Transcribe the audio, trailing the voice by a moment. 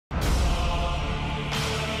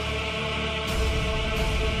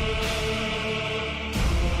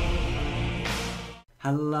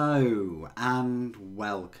Hello and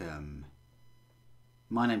welcome.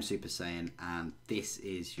 My name's Super Saiyan and this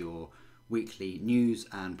is your weekly news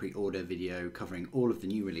and pre-order video covering all of the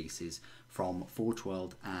new releases from Forge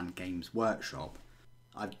World and Games Workshop.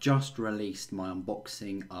 I've just released my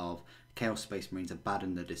unboxing of Chaos Space Marines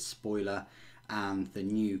Abaddon the Despoiler and the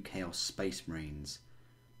new Chaos Space Marines.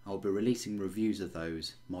 I'll be releasing reviews of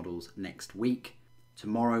those models next week.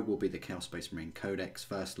 Tomorrow will be the Chaos Space Marine Codex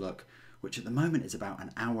First Look, which at the moment is about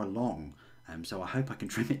an hour long, so I hope I can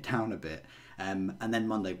trim it down a bit. And then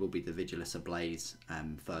Monday will be the Vigilus Ablaze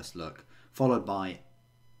First Look, followed by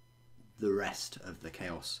the rest of the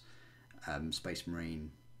Chaos Space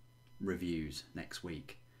Marine reviews next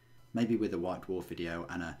week. Maybe with a White Dwarf video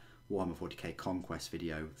and a Warhammer 40k Conquest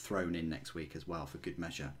video thrown in next week as well for good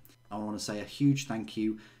measure. I want to say a huge thank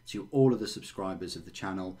you to all of the subscribers of the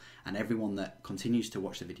channel and everyone that continues to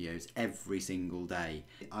watch the videos every single day.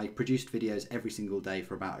 I produced videos every single day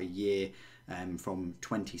for about a year, from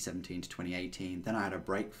 2017 to 2018. Then I had a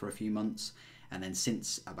break for a few months, and then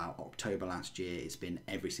since about October last year it's been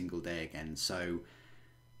every single day again. So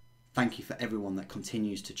thank you for everyone that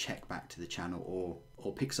continues to check back to the channel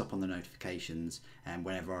or picks up on the notifications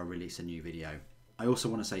whenever I release a new video. I also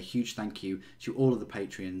want to say a huge thank you to all of the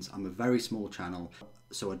Patreons. I'm a very small channel,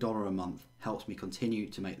 so $1 a month helps me continue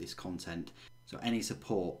to make this content. So any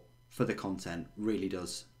support for the content really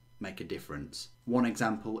does make a difference. One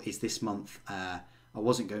example is this month, I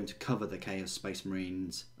wasn't going to cover the Chaos Space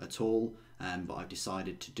Marines at all, but I've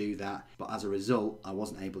decided to do that. But as a result, I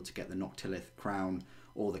wasn't able to get the Noctilith Crown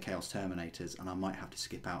or the Chaos Terminators, and I might have to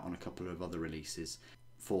skip out on a couple of other releases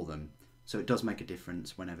for them. So it does make a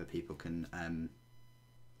difference whenever people can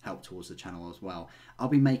help towards the channel as well. I'll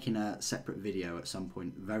be making a separate video at some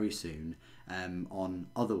point very soon on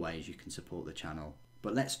other ways you can support the channel.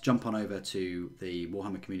 But let's jump on over to the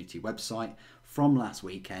Warhammer community website from last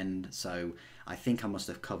weekend. So I think I must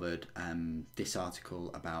have covered this article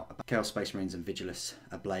about Chaos Space Marines and Vigilus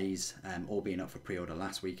Ablaze all being up for pre-order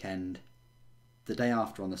last weekend. The day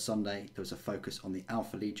after, on the Sunday, there was a focus on the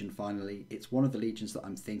Alpha Legion finally. It's one of the legions that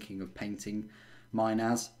I'm thinking of painting mine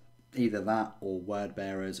as. Either that or Word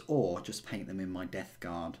Bearers, or just paint them in my Death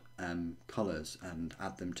Guard colours and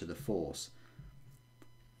add them to the Force.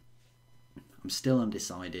 I'm still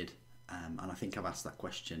undecided, and I think I've asked that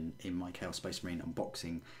question in my Chaos Space Marine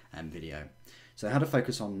unboxing video. So I had a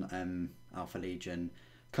focus on Alpha Legion.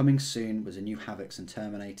 Coming soon was a new Havocs and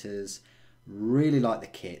Terminators. Really like the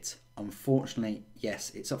kit. Unfortunately,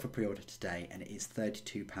 yes, it's up for pre-order today and it is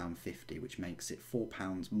 £32.50, which makes it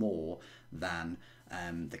 £4 more than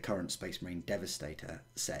the current Space Marine Devastator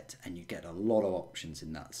set, and you get a lot of options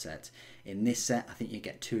in that set. In this set, I think you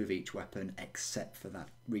get 2 of each weapon except for that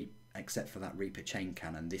Reaper chain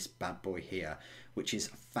cannon, this bad boy here, which is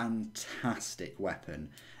a fantastic weapon,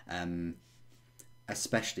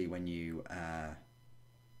 especially when you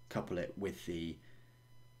couple it with the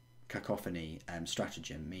Cacophony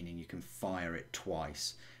stratagem, meaning you can fire it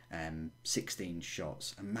twice, 16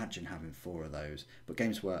 shots. Imagine having 4 of those. But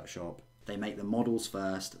Games Workshop, they make the models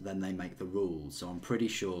first, then they make the rules. So I'm pretty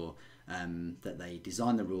sure that they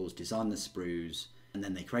designed the rules, designed the sprues, and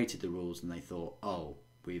then they created the rules and they thought, oh,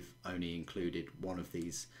 we've only included one of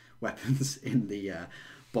these weapons in the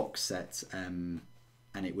box set, and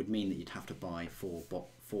it would mean that you'd have to buy 4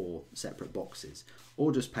 separate boxes,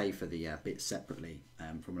 or just pay for the bits separately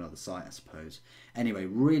from another site, I suppose. Anyway,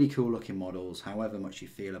 really cool looking models, however much you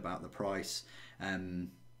feel about the price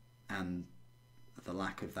and the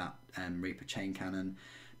lack of that Reaper chain cannon.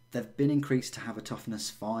 They've been increased to have a toughness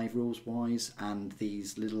 5 rules wise, and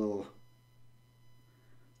these little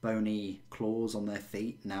bony claws on their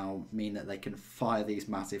feet now mean that they can fire these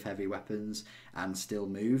massive heavy weapons and still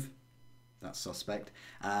move. That's suspect.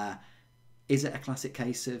 Is it a classic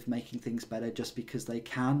case of making things better just because they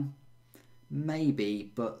can?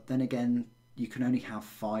 Maybe, but then again, you can only have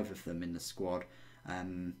 5 of them in the squad,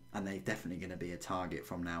 and they're definitely going to be a target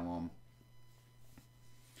from now on.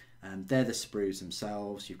 They're the sprues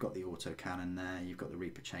themselves. You've got the auto cannon there, you've got the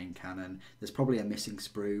Reaper chain cannon. There's probably a missing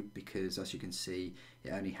sprue because, as you can see,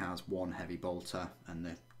 it only has 1 heavy bolter, and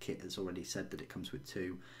the kit has already said that it comes with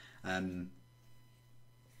 2.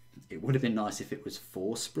 It would have been nice if it was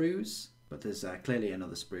 4 sprues, but there's clearly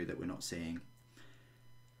another sprue that we're not seeing.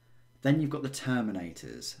 Then you've got the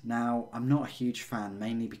Terminators. Now, I'm not a huge fan,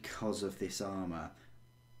 mainly because of this armour.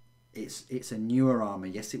 It's a newer armour.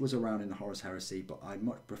 Yes, it was around in the Horus Heresy, but I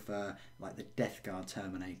much prefer like the Death Guard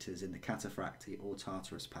Terminators in the Cataphracti or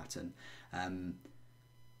Tartarus pattern.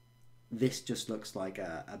 This just looks like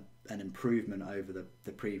an improvement over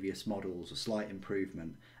the previous models, a slight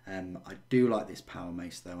improvement. I do like this power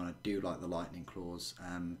mace though, and I do like the lightning claws,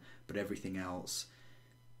 but everything else,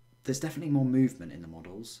 there's definitely more movement in the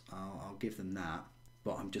models, I'll give them that,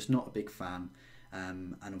 but I'm just not a big fan,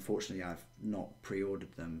 and unfortunately I've not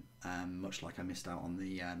pre-ordered them, much like I missed out on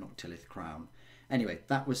the Noctilith crown. Anyway,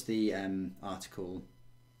 that was the article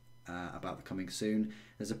about the coming soon.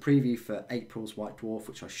 There's a preview for April's White Dwarf,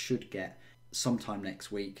 which I should get sometime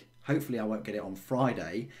next week. Hopefully I won't get it on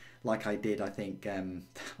Friday like I did, I think,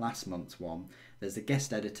 last month's one. There's a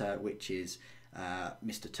guest editor, which is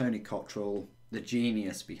Mr. Tony Cottrell, the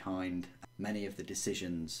genius behind many of the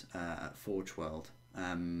decisions at Forge World,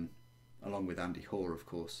 along with Andy Hoare, of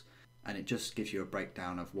course. And it just gives you a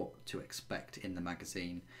breakdown of what to expect in the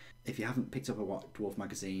magazine. If you haven't picked up a White Dwarf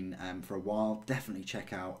magazine for a while, definitely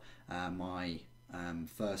check out my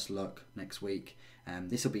first look next week.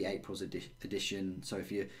 This will be April's edition. So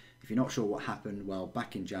if you're not sure what happened, well,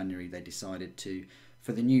 back in January they decided to,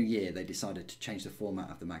 for the new year, they decided to change the format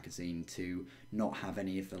of the magazine to not have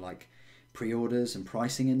any of the pre-orders and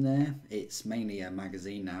pricing in there. It's mainly a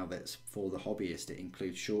magazine now that's for the hobbyist. It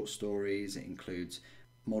includes short stories, it includes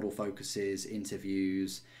model focuses,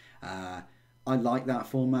 interviews. I like that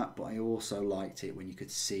format, but I also liked it when you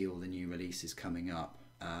could see all the new releases coming up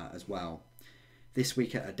as well. This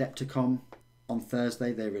week at Adepticon, on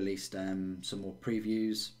Thursday, they released some more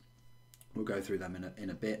previews. We'll go through them in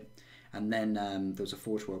a bit. And then there was a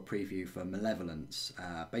Forge World preview for Malevolence.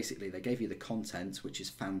 Basically, they gave you the contents, which is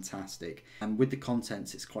fantastic. And with the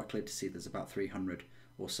contents, it's quite clear to see there's about 300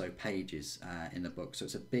 or so pages in the book. So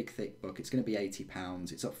it's a big, thick book. It's going to be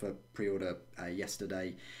 £80. It's up for pre-order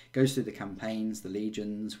yesterday. Goes through the campaigns, the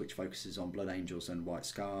legions, which focuses on Blood Angels and White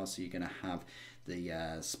Scars. So you're going to have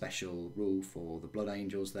the special rule for the Blood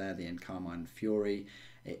Angels there, the Encarmine Fury.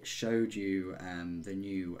 It showed you the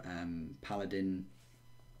new Paladin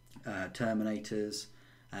Terminators,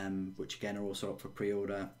 which again are also up for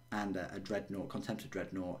pre-order, and a Dreadnought, Contemptor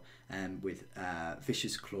Dreadnought, with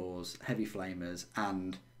Vicious Claws, Heavy Flamers,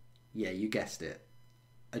 and, yeah, you guessed it,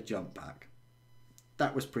 a jump pack.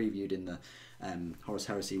 That was previewed in the Horus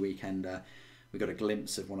Heresy Weekender. We got a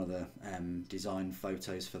glimpse of one of the design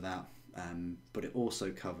photos for that, but it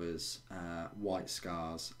also covers White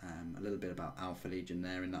Scars, a little bit about Alpha Legion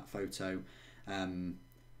there in that photo.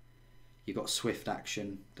 You've got Swift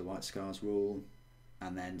Action, the White Scars rule,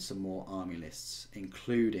 and then some more army lists,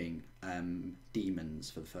 including demons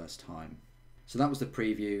for the first time. So that was the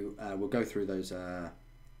preview. We'll go through those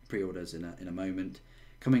pre-orders in a moment.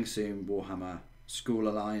 Coming soon, Warhammer School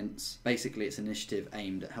Alliance. Basically, it's an initiative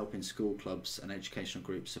aimed at helping school clubs and educational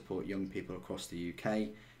groups support young people across the UK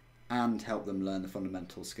and help them learn the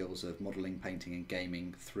fundamental skills of modelling, painting and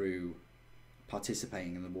gaming through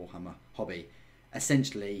participating in the Warhammer hobby.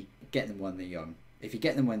 Essentially, get them when they're young. If you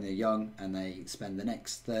get them when they're young and they spend the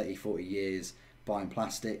next 30, 40 years buying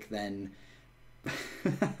plastic, then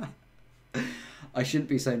I shouldn't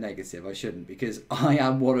be so negative. I shouldn't, because I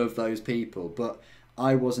am one of those people. But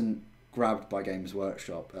I wasn't grabbed by Games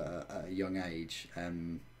Workshop at a young age.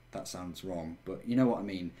 That sounds wrong, but you know what I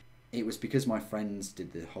mean. It was because my friends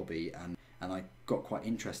did the hobby and I got quite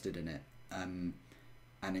interested in it. And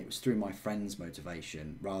it was through my friends'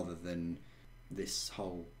 motivation rather than this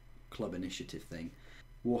whole club initiative thing.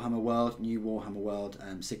 Warhammer World, new Warhammer World,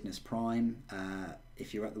 Cygnus Prime.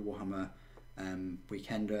 If you're at the Warhammer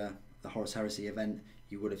Weekender, the Horus Heresy event,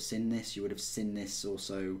 you would have seen this. You would have seen this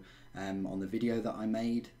also on the video that I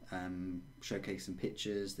made, showcasing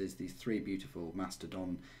pictures. There's these 3 beautiful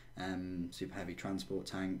Mastodon super heavy transport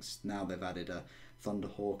tanks. Now they've added a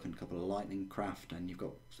Thunderhawk and a couple of Lightning Craft, and you've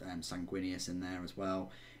got Sanguinius in there as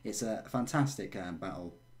well. It's a fantastic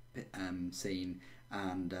battle scene,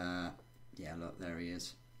 and yeah, look, there he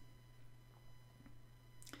is.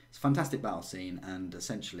 It's a fantastic battle scene, and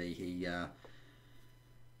essentially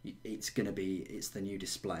it's the new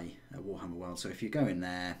display at Warhammer World. So if you go in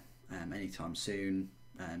there anytime soon,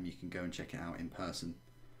 you can go and check it out in person.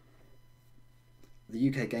 The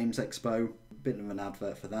UK Games Expo, a bit of an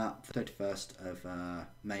advert for that, 31st of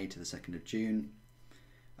May to the 2nd of June.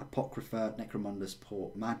 Apocrypha, Necromundus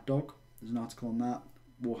Port Mad Dog, there's an article on that.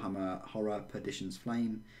 Warhammer Horror, Perdition's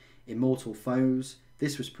Flame. Immortal Foes,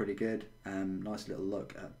 this was pretty good. Nice little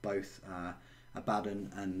look at both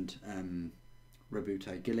Abaddon and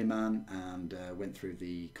Rabute Gilliman, and went through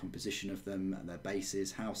the composition of them, their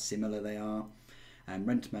bases, how similar they are.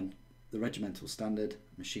 The Regimental Standard,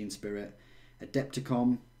 Machine Spirit.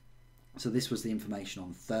 Adepticon, so this was the information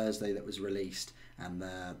on Thursday that was released, and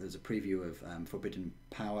there's a preview of Forbidden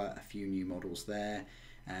Power, a few new models there.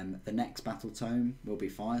 The next battle tome will be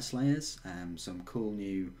Fire Slayers, some cool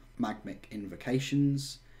new magmic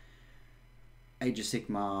invocations, Age of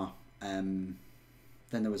Sigmar. Then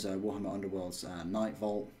there was a Warhammer Underworlds Night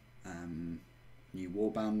Vault, new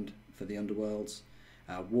warband for the Underworlds,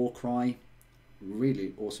 Warcry,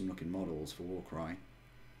 really awesome looking models for Warcry.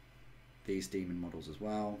 These demon models as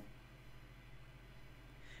well.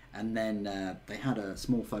 And then they had a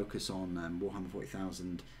small focus on Warhammer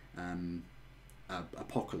 40,000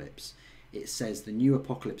 Apocalypse. It says the new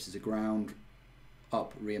Apocalypse is a ground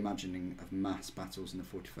up reimagining of mass battles in the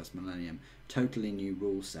 41st millennium. Totally new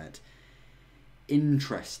rule set.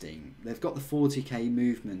 Interesting. They've got the 40k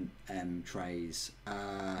movement trays.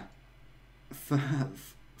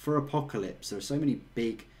 For Apocalypse, there are so many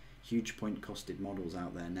big, huge point costed models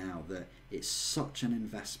out there now that it's such an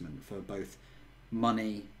investment for both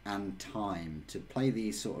money and time. To play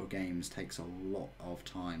these sort of games takes a lot of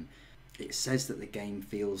time. It says that the game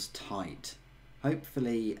feels tight.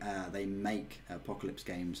 Hopefully they make Apocalypse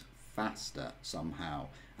games faster somehow,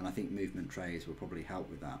 and I think movement trays will probably help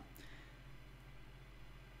with that.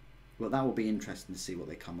 Well, that will be interesting to see what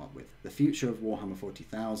they come up with. The Future of Warhammer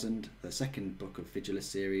 40,000, the second book of Vigilus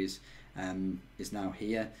series, is now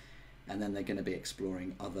here, and then they're going to be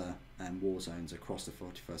exploring other war zones across the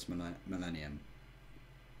 41st millennium.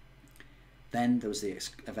 Then there was the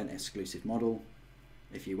event exclusive model.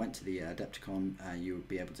 If you went to the Adepticon, you would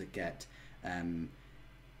be able to get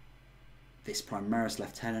this Primaris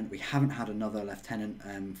Lieutenant. We haven't had another Lieutenant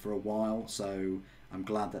for a while, so I'm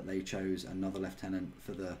glad that they chose another Lieutenant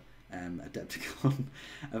for the Adepticon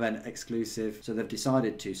event exclusive. So they've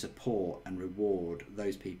decided to support and reward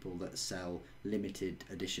those people that sell limited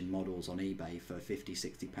edition models on eBay for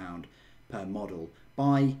 £50–60 per model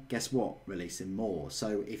by, guess what, releasing more.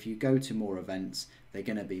 So if you go to more events, they're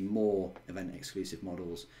going to be more event exclusive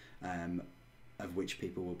models, of which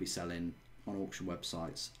people will be selling on auction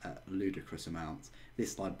websites at ludicrous amounts.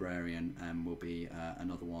 This Librarian will be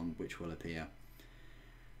another one which will appear.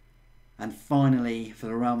 And finally, for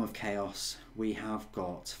the Realm of Chaos, we have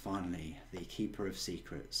got, finally, the Keeper of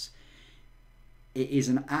Secrets. It is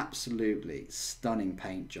an absolutely stunning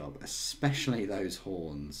paint job, especially those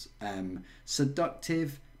horns.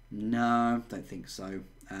 Seductive? No, don't think so.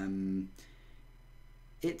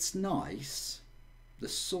 It's nice. The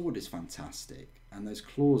sword is fantastic, and those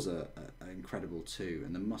claws are incredible too,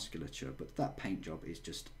 and the musculature, but that paint job is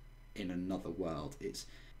just in another world. It's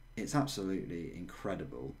absolutely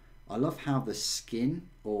incredible. I love how the skin,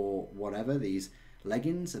 or whatever, these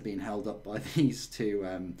leggings are being held up by these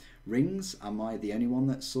two rings. Am I the only one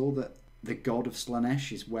that saw that the god of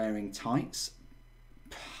Slaanesh is wearing tights?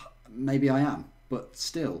 Maybe I am, but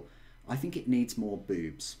still, I think it needs more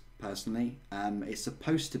boobs, personally. It's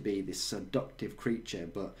supposed to be this seductive creature,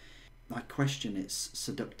 but I question its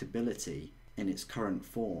seductibility in its current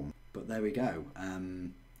form. But there we go.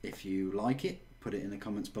 If you like it, put it in the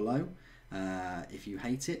comments below. If you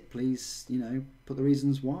hate it, please, put the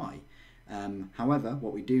reasons why. However,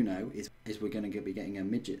 what we do know is we're going to be getting a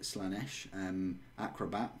midget Slaanesh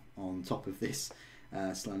acrobat on top of this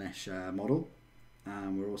Slaanesh model.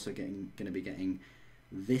 We're also going to be getting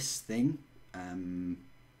this thing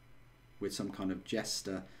with some kind of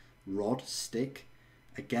jester rod stick.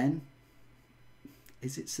 Again,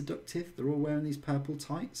 is it seductive? They're all wearing these purple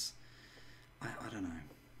tights. I don't know.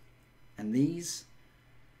 And these,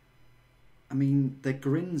 I mean, their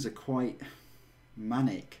grins are quite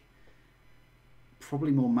manic.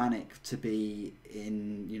 Probably more manic to be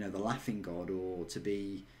in, the Laughing God, or to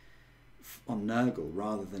be on Nurgle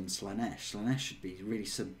rather than Slaanesh. Slaanesh should be really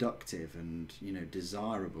seductive and,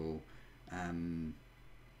 desirable.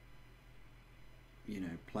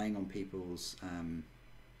 Playing on people's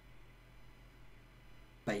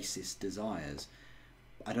basest desires.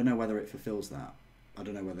 I don't know whether it fulfills that. I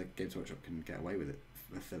don't know whether Games Workshop can get away with it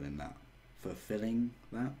fulfilling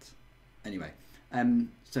that. Anyway,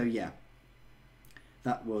 so yeah,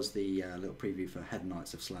 that was the little preview for Head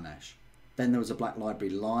Knights of Slaanesh. Then there was a Black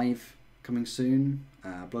Library Live coming soon.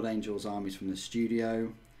 Blood Angels Armies from the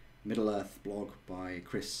Studio, Middle Earth blog by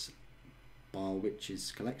Chris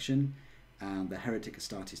Barwich's collection, and the Heretic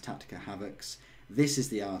Astartes Tactica Havocs. This is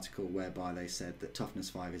the article whereby they said that Toughness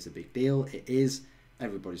 5 is a big deal. It is.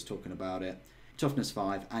 Everybody's talking about it. Toughness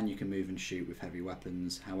 5, and you can move and shoot with heavy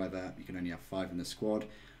weapons. However, you can only have 5 in the squad.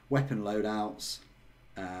 Weapon loadouts.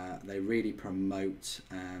 They really promote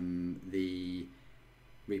the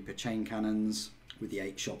Reaper chain cannons with the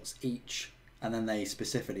 8 shots each. And then they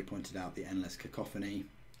specifically pointed out the Endless Cacophony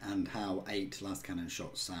and how 8 last cannon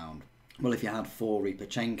shots sound. Well, if you had 4 Reaper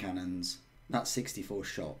chain cannons, that's 64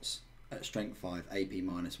 shots at strength 5, AP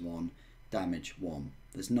 -1, damage 1.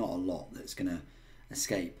 There's not a lot that's going to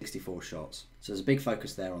escape 64 shots. So there's a big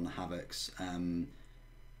focus there on the Havocs.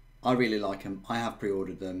 I really like them. I have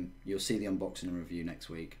pre-ordered them. You'll see the unboxing and review next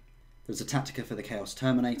week. There's a Tactica for the Chaos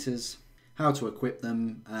Terminators. How to equip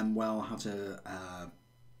them, how to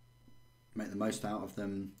make the most out of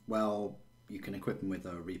them. Well, you can equip them with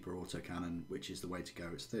a Reaper autocannon, which is the way to go.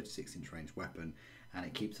 It's a 36-inch range weapon, and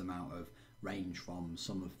it keeps them out of range from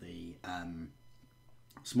some of the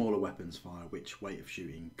smaller weapons fire, which weight of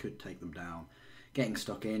shooting could take them down. Getting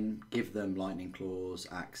stuck in, give them lightning claws,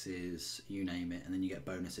 axes, you name it, and then you get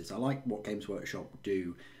bonuses. I like what Games Workshop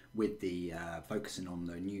do with the focusing on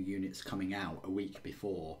the new units coming out a week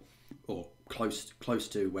before, or close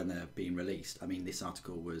to when they're being released. I mean, this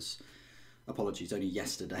article was, apologies, only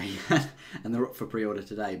yesterday, and they're up for pre-order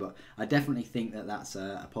today, but I definitely think that that's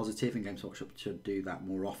a positive, and Games Workshop should do that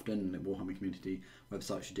more often, and the Warhammer community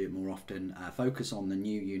website should do it more often. Focus on the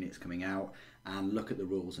new units coming out and look at the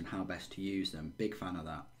rules and how best to use them. Big fan of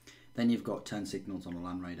that. Then you've got turn signals on a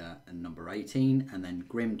Land Raider and number 18, and then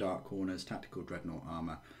Grim Dark Corners, Tactical Dreadnought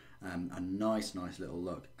Armour. A nice little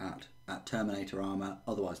look at Terminator armour,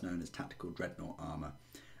 otherwise known as Tactical Dreadnought Armour.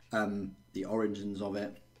 The origins of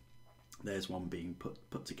it, there's one being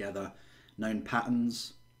put together. Known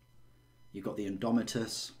patterns, you've got the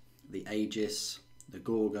Indomitus, the Aegis, the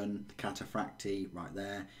Gorgon, the Cataphracti right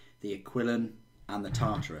there, the Aquilon and the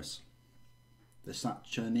Tartarus, the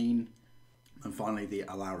Saturnine, and finally the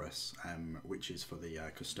Alaris, which is for the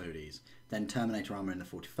Custodes. Then Terminator armour in the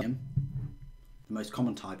 45. The most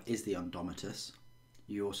common type is the Indomitus.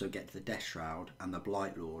 You also get the Death Shroud and the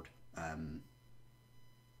Blight Lord,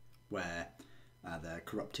 where the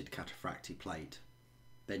corrupted Cataphracti plate.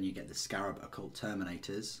 Then you get the Scarab Occult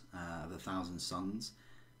Terminators of the Thousand Suns.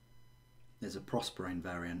 There's a Prospering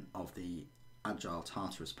variant of the Agile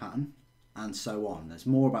Tartarus pattern, and so on. There's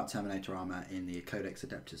more about Terminator armour in the Codex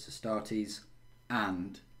Adeptus Astartes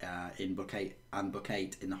and in Book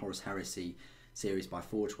 8 in the Horus Heresy series by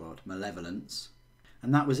Forge World, Malevolence.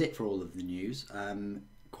 And that was it for all of the news.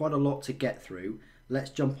 Quite a lot to get through. Let's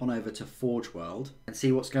jump on over to Forge World and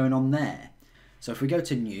see what's going on there. So if we go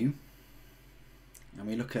to new and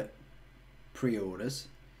we look at pre-orders,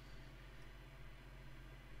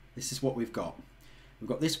 this is what we've got. We've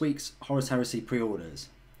got this week's Horus Heresy pre-orders.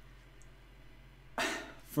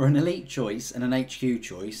 For an Elite choice and an HQ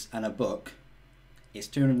choice and a book, it's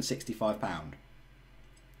 £265.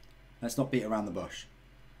 Let's not beat around the bush.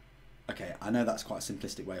 Okay, I know that's quite a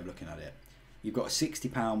simplistic way of looking at it. You've got a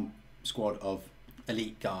 £60 squad of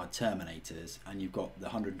Elite Guard Terminators, and you've got the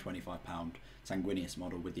 £125 Sanguinius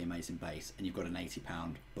model with the amazing base, and you've got an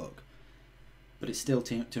 £80 book. But it's still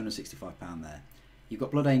 £265 there. You've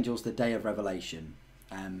got Blood Angels, the Day of Revelation.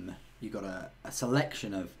 You've got a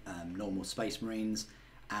selection of normal Space Marines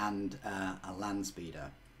and a Land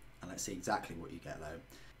Speeder. And let's see exactly what you get though.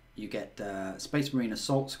 You get Space Marine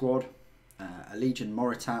Assault Squad, a Legion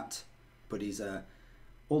Moritat, but he's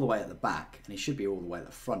all the way at the back, and he should be all the way at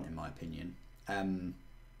the front in my opinion,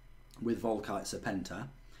 with Volkite Serpenta.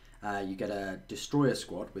 You get a Destroyer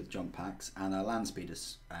Squad with jump packs and a Land Speeder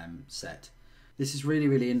set. This is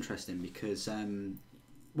really interesting because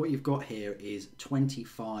what you've got here is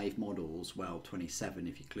 25 models, well 27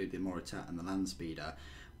 if you include the Moritat and the Land Speeder,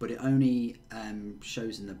 but it only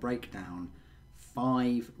shows in the breakdown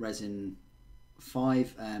 5 resin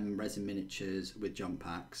miniatures with jump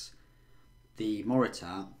packs, the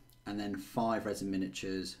Moritat, and then 5 resin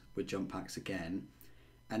miniatures with jump packs again,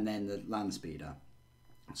 and then the Land Speeder.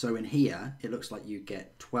 So in here it looks like you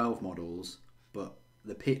get 12 models, but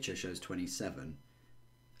the picture shows 27.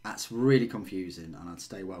 That's really confusing, and I'd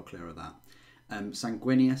stay well clear of that.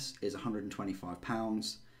 Sanguinius is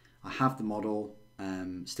 £125. I have the model,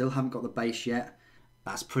 still haven't got the base yet.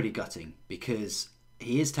 That's pretty gutting because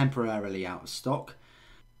he is temporarily out of stock,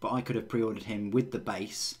 but I could have pre-ordered him with the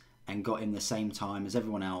base and got him the same time as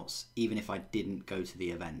everyone else, even if I didn't go to the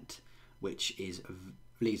event, which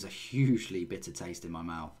leaves a hugely bitter taste in my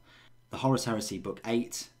mouth. The Horus Heresy Book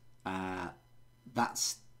 8,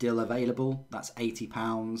 that's still available. That's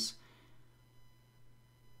 £80.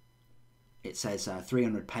 It says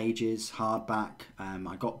 300 pages, hardback.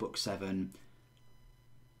 I got Book 7.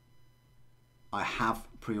 I have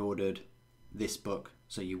pre-ordered this book,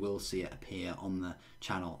 so you will see it appear on the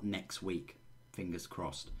channel next week. Fingers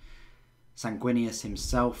crossed. Sanguinius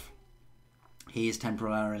himself, he is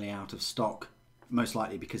temporarily out of stock, most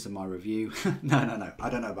likely because of my review. No, I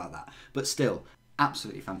don't know about that. But still,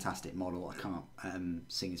 absolutely fantastic model. I can't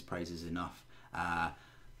sing his praises enough.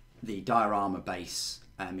 The diorama base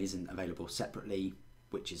isn't available separately,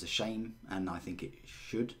 which is a shame, and I think it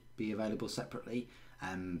should be available separately.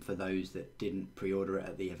 for those that didn't pre-order it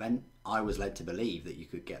at the event. I was led to believe that you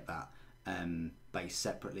could get that base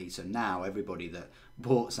separately. So now everybody that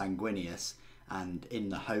bought Sanguinius and in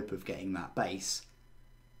the hope of getting that base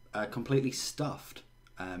are completely stuffed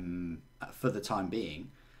for the time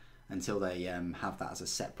being, until they have that as a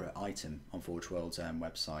separate item on Forge World's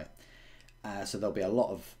website. So there'll be a lot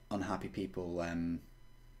of unhappy people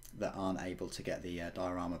that aren't able to get the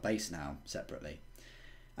diorama base now separately.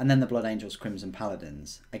 And then the Blood Angels Crimson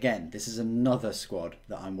Paladins. Again, this is another squad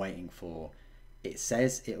that I'm waiting for. It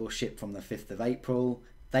says it will ship from the 5th of April.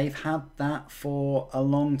 They've had that for a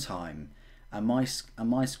long time. And my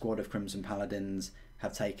squad of Crimson Paladins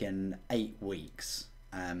have taken 8 weeks.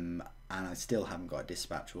 And I still haven't got a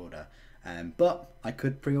dispatch order. But I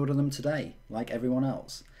could pre-order them today, like everyone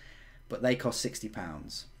else. But they cost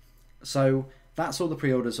 £60. So that's all the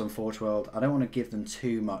pre-orders on Forge World. I don't want to give them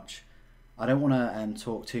too much. I don't want to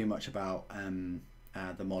talk too much about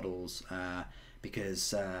the models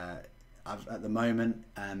because at the moment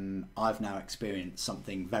I've now experienced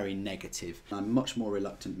something very negative. I'm much more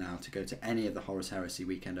reluctant now to go to any of the Horus Heresy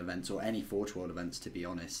weekend events or any Forge World events, to be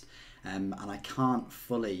honest. And I can't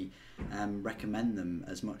fully recommend them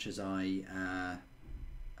as much as I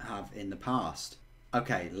have in the past.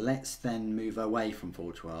 Okay, let's then move away from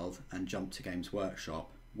Forge World and jump to Games Workshop,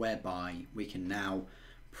 whereby we can now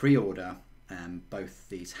pre-order both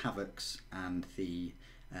these Havocs and the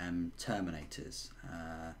Terminators.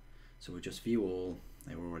 So we'll just view all.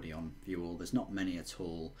 They were already on view all. There's not many at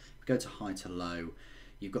all. Go to high to low.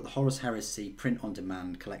 You've got the Horus Heresy print on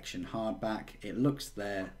demand collection hardback. It looks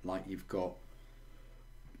there like you've got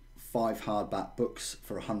 5 hardback books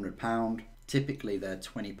for £100. Typically they're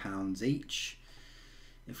 £20 each.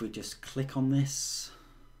 If we just click on this,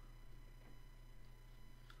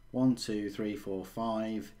 1, 2, 3, 4,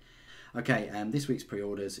 5. Okay, this week's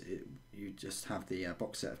pre-orders, you just have the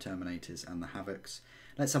box set of Terminators and the Havocs.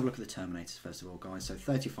 Let's have a look at the Terminators first of all, guys. So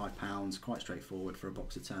 £35, quite straightforward for a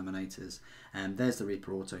box of Terminators. And there's the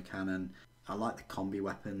Reaper autocannon. I like the combi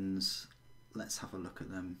weapons. Let's have a look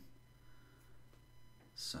at them.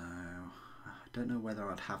 So I don't know whether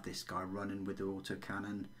I'd have this guy running with the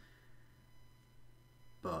autocannon,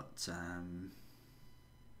 but I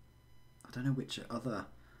don't know which other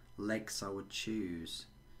legs I would choose.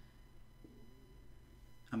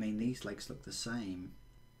 I mean, these legs look the same.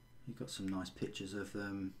 You've got some nice pictures of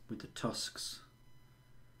them with the tusks.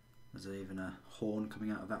 There's even a horn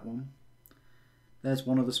coming out of that one. There's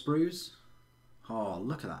one of the sprues. Oh,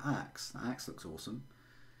 look at that axe. That axe looks awesome.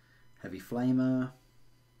 Heavy flamer,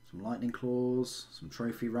 some lightning claws, some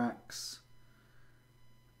trophy racks.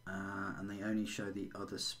 And they only show the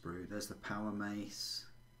other sprue. There's the power mace,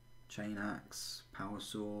 chain axe, power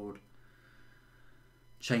sword,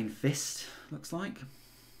 chain fist, looks like.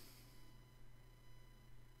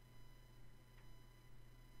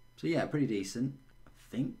 So yeah, pretty decent.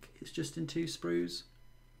 I think it's just in 2 sprues.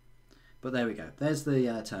 But there we go. There's the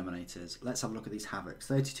Terminators. Let's have a look at these Havocs.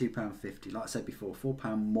 £32.50. Like I said before,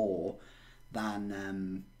 £4 more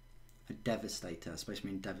than a Devastator, Space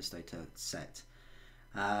Marine Devastator set.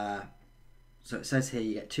 So it says here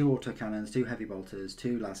you get 2 autocannons, 2 heavy bolters,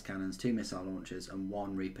 2 las cannons, 2 missile launchers, and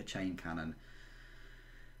 1 Reaper chain cannon.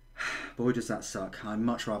 Boy, does that suck. I'd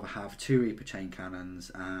much rather have 2 Reaper chain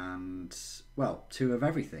cannons and, well, 2 of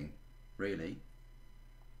everything, really.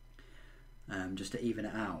 Just to even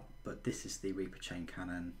it out. But this is the Reaper chain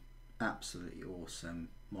cannon. Absolutely awesome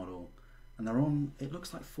model. And they're on, it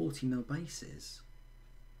looks like 40mm bases.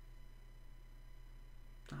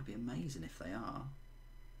 That'd be amazing if they are.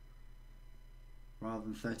 Rather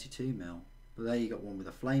than 32mm. But there you got one with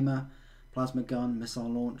a flamer, plasma gun, missile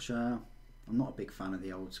launcher. I'm not a big fan of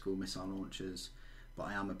the old school missile launchers, but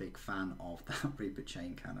I am a big fan of that Reaper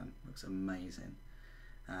chain cannon. Looks amazing.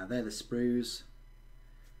 They're the sprues.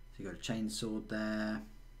 So you've got a chain sword there.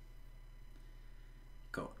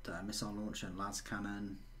 Got a missile launcher and las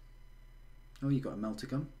cannon. Oh, you've got a melter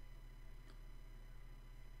gun.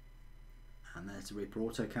 And there's a Reaper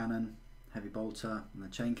autocannon, heavy bolter, and the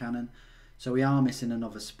chain cannon. So we are missing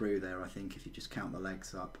another sprue there, I think, if you just count the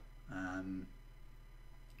legs up.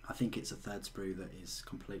 I think it's a 3rd sprue that is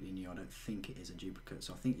completely new. I don't think it is a duplicate,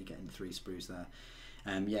 so I think you're getting 3 sprues there.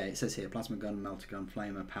 Yeah, it says here, plasma gun, melter gun,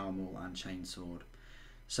 flamer, power maul, and chain sword.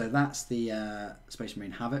 So that's the Space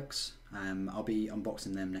Marine Havocs. I'll be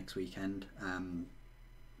unboxing them next weekend.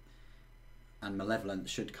 And Malevolence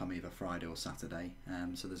should come either Friday or Saturday.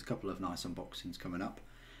 So there's a couple of nice unboxings coming up.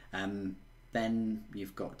 Then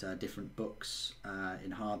you've got different books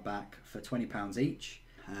in hardback for £20 each.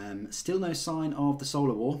 Still no sign of the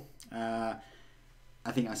Solar War.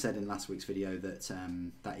 I think I said in last week's video that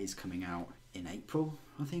that is coming out in April,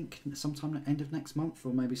 I think, sometime at the end of next month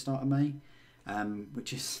or maybe start of May,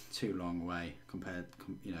 which is too long away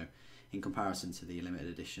in comparison to the limited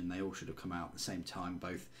edition. They all should have come out at the same time,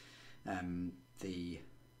 both the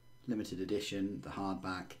limited edition, the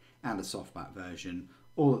hardback, and the softback version,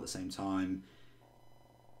 all at the same time.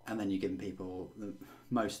 And then you're giving people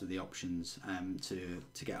most of the options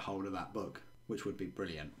to get hold of that book, which would be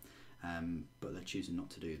brilliant. But they're choosing not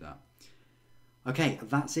to do that. Okay,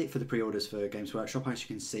 that's it for the pre-orders for Games Workshop. As you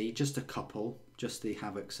can see, just a couple, just the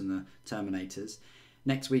Havocs and the Terminators.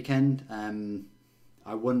 Next weekend,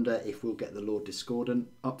 I wonder if we'll get the Lord Discordant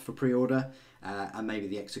up for pre-order, and maybe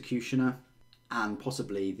the Executioner, and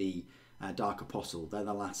possibly the Dark Apostle. They're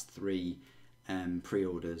the last three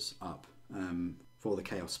pre-orders up for the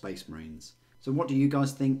Chaos Space Marines. So what do you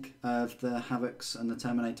guys think of the Havocs and the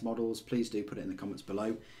Terminator models? Please do put it in the comments below.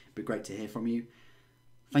 It'd be great to hear from you.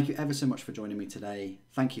 Thank you ever so much for joining me today.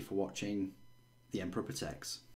 Thank you for watching. The Emperor Protects.